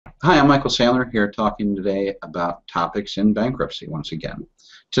Hi, I'm Michael Sandler here talking today about topics in bankruptcy once again.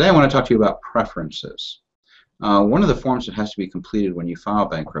 Today I want to talk to you about preferences. One of the forms that has to be completed when you file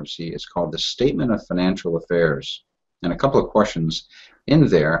bankruptcy is called the Statement of Financial Affairs. And a couple of questions in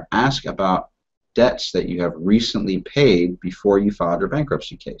there ask about debts that you have recently paid before you filed your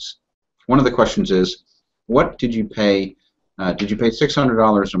bankruptcy case. One of the questions is, what did you pay? Did you pay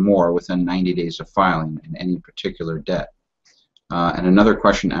 $600 or more within 90 days of filing in any particular debt? And another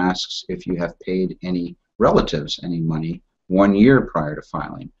question asks if you have paid any relatives any money 1 year prior to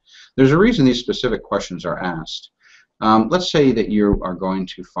filing. There's a reason these specific questions are asked. Let's say that you are going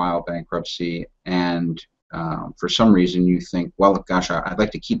to file bankruptcy and for some reason you think, well, gosh, I'd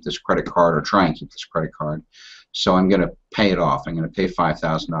like to keep this credit card or try and keep this credit card, so I'm going to pay it off. I'm going to pay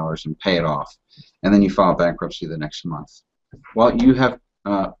 $5,000 and pay it off. And then you file bankruptcy the next month. Well, you have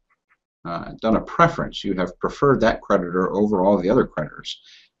done a preference. You have preferred that creditor over all the other creditors,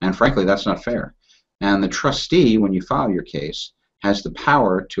 and frankly that's not fair. And the trustee, when you file your case, has the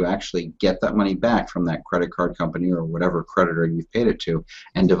power to actually get that money back from that credit card company or whatever creditor you've paid it to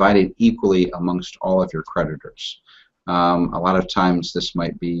and divide it equally amongst all of your creditors. A lot of times this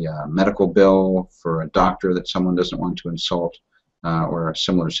might be a medical bill for a doctor that someone doesn't want to insult or a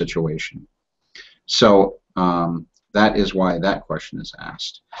similar situation. So that is why that question is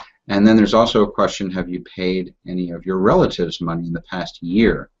asked. And then there's also a question, have you paid any of your relatives money in the past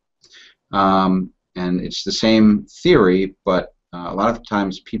year? And it's the same theory, but a lot of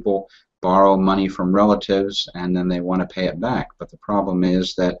times people borrow money from relatives and then they want to pay it back. But the problem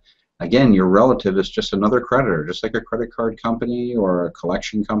is that, again, your relative is just another creditor, just like a credit card company or a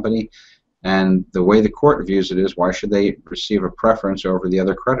collection company. And the way the court views it is, why should they receive a preference over the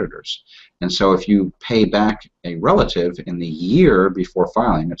other creditors? And so if you pay back a relative in the year before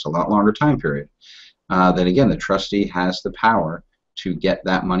filing, it's a lot longer time period, then again, the trustee has the power to get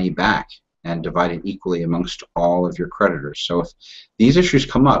that money back and divide it equally amongst all of your creditors. So if these issues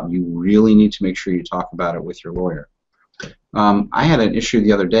come up, you really need to make sure you talk about it with your lawyer. I had an issue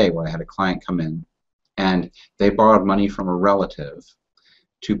the other day where I had a client come in and they borrowed money from a relative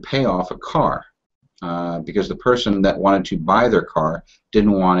to pay off a car because the person that wanted to buy their car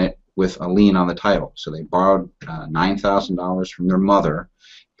didn't want it with a lien on the title. So they borrowed $9,000 from their mother,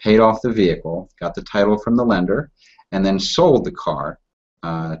 paid off the vehicle, got the title from the lender, and then sold the car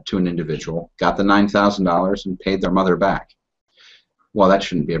to an individual, got the $9,000 and paid their mother back. Well, that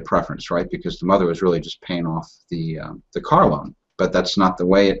shouldn't be a preference, right? Because the mother was really just paying off the car loan. But that's not the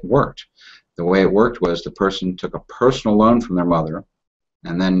way it worked. The way it worked was the person took a personal loan from their mother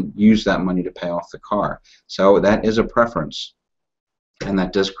and then use that money to pay off the car. So that is a preference, and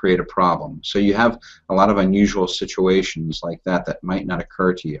that does create a problem. So you have a lot of unusual situations like that that might not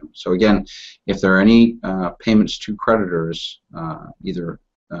occur to you. So again, if there are any payments to creditors, either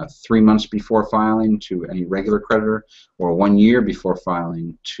 3 months before filing to any regular creditor or 1 year before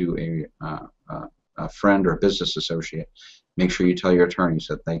filing to a friend or a business associate, make sure you tell your attorney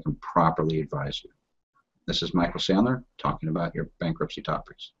so that they can properly advise you. This is Michael Sandler talking about your bankruptcy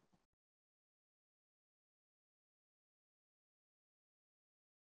topics.